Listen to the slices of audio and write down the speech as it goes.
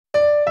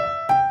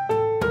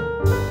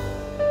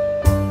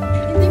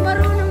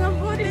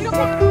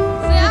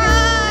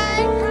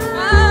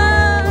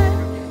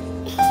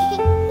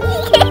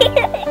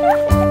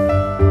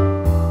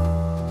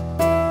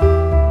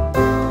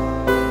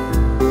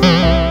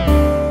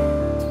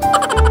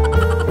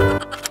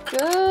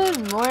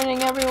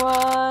morning,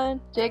 everyone!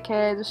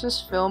 JK, this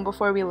was filmed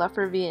before we left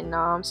for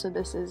Vietnam, so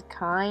this is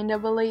kind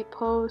of a late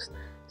post.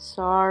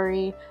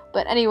 Sorry.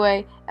 But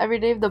anyway, every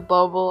day of the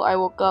bubble, I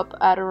woke up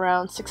at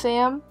around 6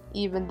 a.m.,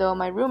 even though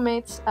my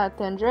roommates at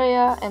the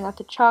Andrea and at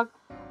the Chuck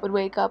would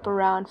wake up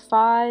around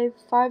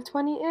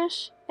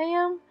 5:20-ish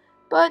a.m.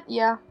 But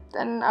yeah,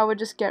 then I would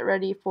just get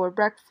ready for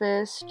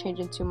breakfast,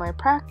 change into my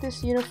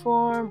practice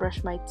uniform,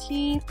 brush my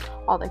teeth,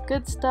 all that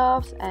good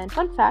stuff. And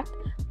fun fact,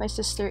 my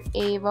sister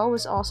Ava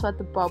was also at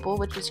the bubble,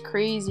 which is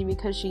crazy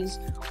because she's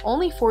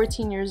only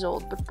 14 years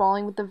old, but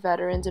balling with the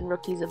veterans and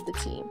rookies of the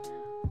team.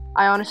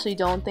 I honestly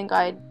don't think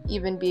I'd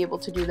even be able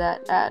to do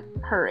that at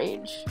her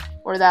age,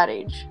 or that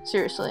age,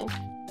 seriously.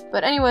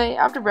 But anyway,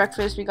 after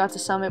breakfast, we got to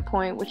Summit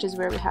Point, which is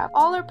where we have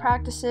all our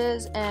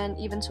practices and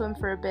even swim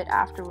for a bit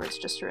afterwards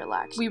just to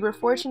relax. We were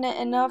fortunate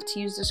enough to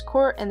use this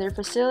court and their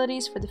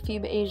facilities for the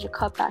FIBA Asia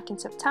Cup back in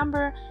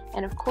September,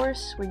 and of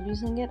course, we're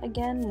using it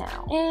again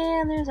now.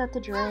 And there's at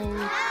the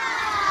drain.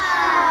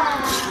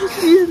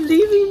 She's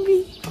leaving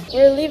me.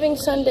 We're leaving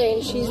Sunday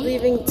and she's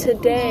leaving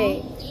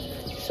today.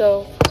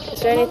 So,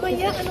 is there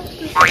anything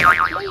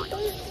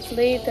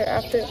later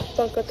after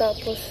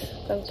pagkatapos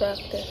ng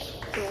practice?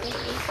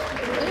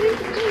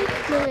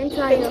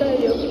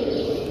 Ensayo.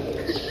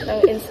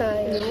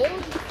 Ensayo.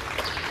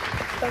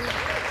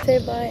 Say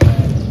bye.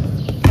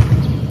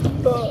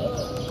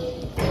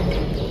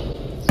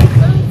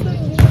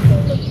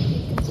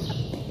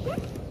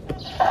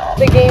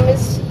 The game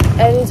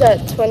ends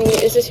at 20.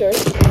 Is this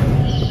yours?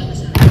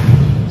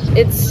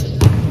 It's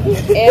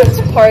Anne's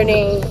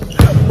parting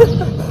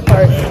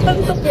part.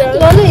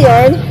 Lolo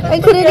yarn. I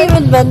couldn't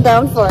even bend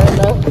down far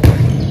enough.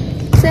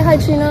 Say hi,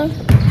 Trina.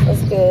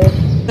 That's good.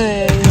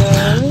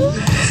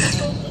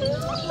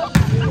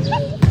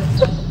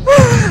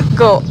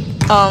 Go.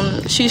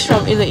 She's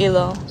from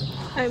Iloilo.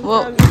 I'm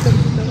from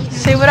Iloilo.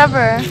 Say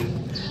whatever,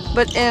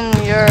 but in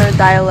your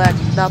dialect,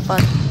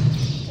 dapat.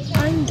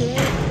 I'm dead.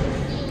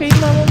 Wait,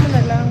 mama mo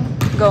na lang.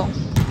 Go.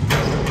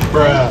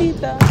 Bruh. Hi,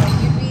 tita.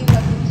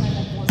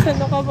 Saan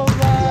ka ba ba?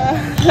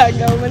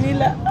 Lagaw,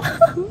 Manila.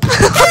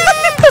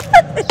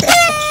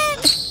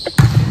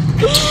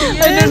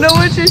 I don't know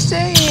what you're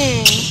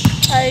saying.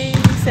 I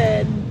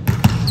said,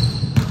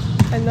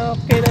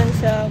 kailan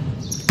siya?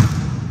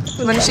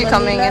 When is she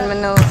coming in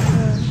Manila?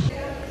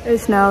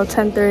 It's now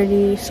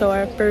 10:30, so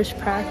our first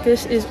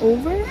practice is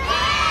over.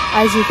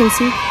 As you can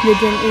see, the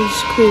gym is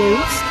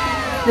closed.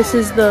 This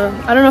is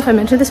I don't know if I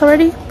mentioned this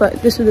already,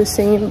 but this is the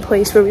same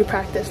place where we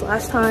practiced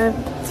last time.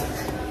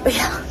 But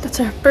yeah,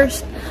 that's our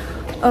first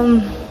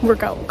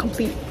workout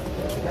complete.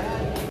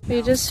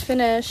 We just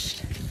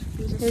finished.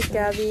 Here's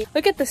Gabby.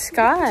 Look at the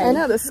sky. I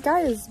know, the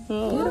sky is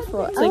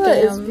beautiful. It's like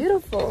it's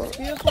beautiful. It's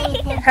beautiful.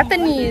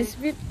 Japanese.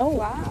 Oh,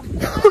 wow.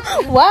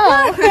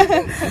 Wow.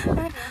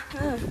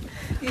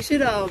 You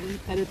should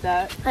edit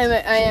that. I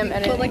am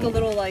editing. Put like a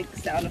little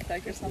sound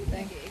effect or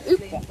something.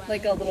 Oop.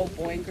 Like a little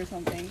boink or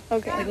something.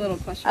 Okay. Like a little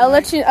question. I'll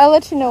let you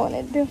know when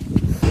I do.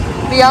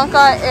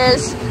 Bianca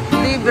is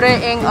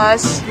libreing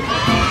us.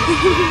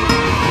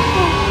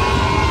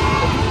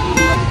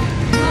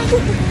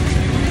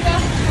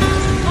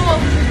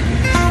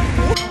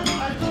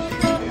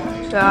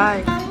 Say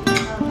hi.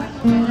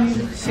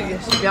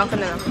 Sige, si Bianca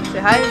na lang. Say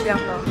hi,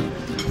 Bianca.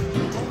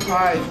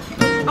 Hi.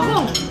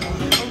 Ako!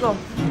 Go.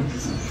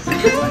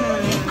 Say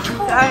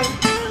hi.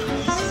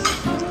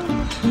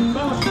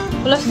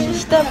 Wala si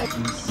Steph.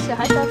 Say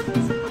hi, Steph.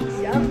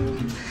 Yum.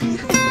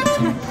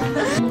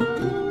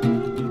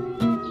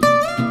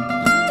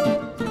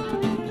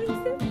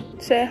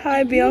 Say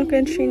hi,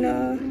 Bianca and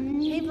Trina.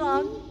 Hey,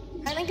 vlog.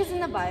 I think it's in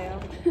the bio.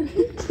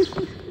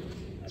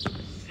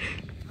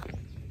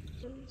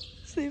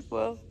 Sleep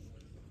well.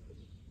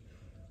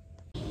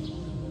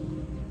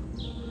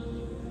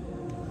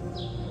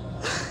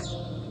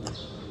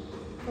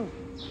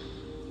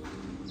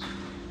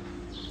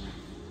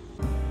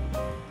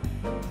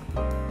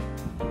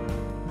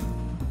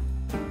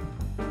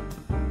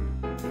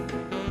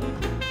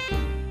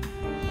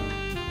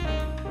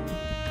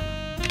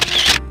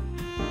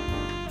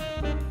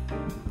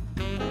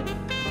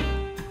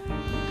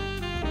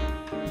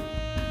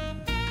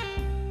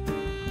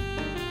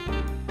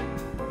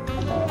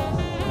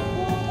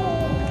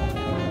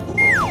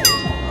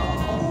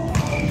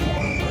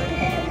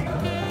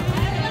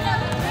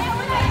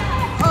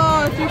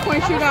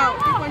 Three-point shootout.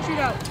 Three-point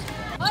shootout.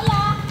 Hola.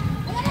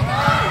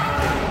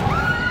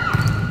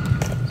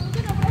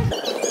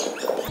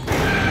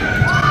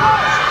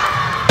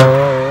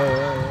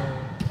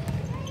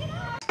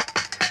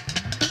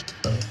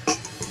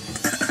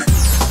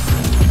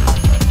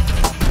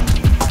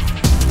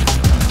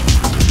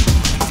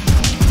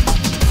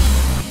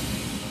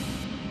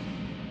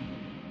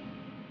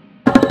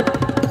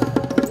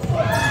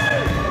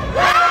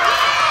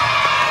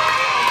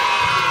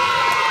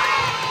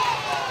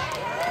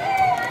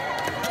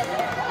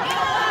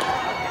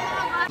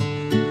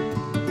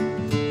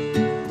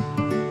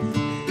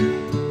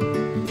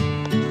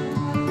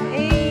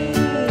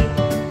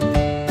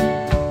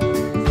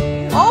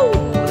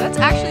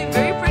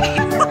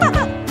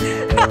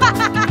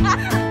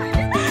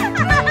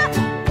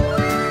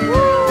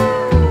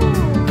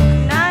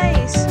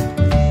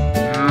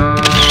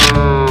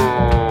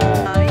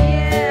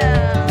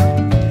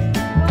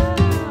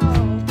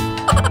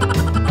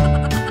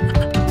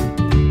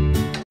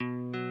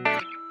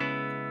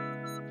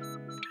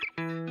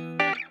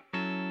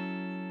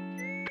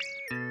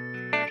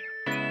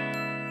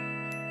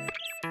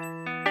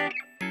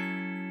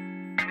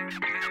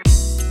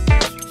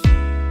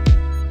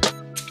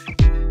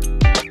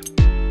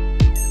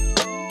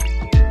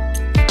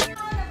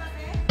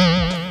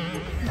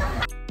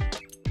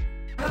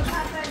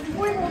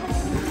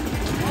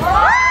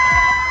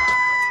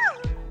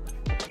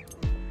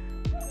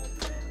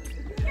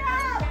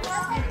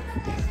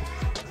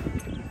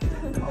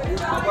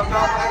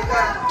 Kapag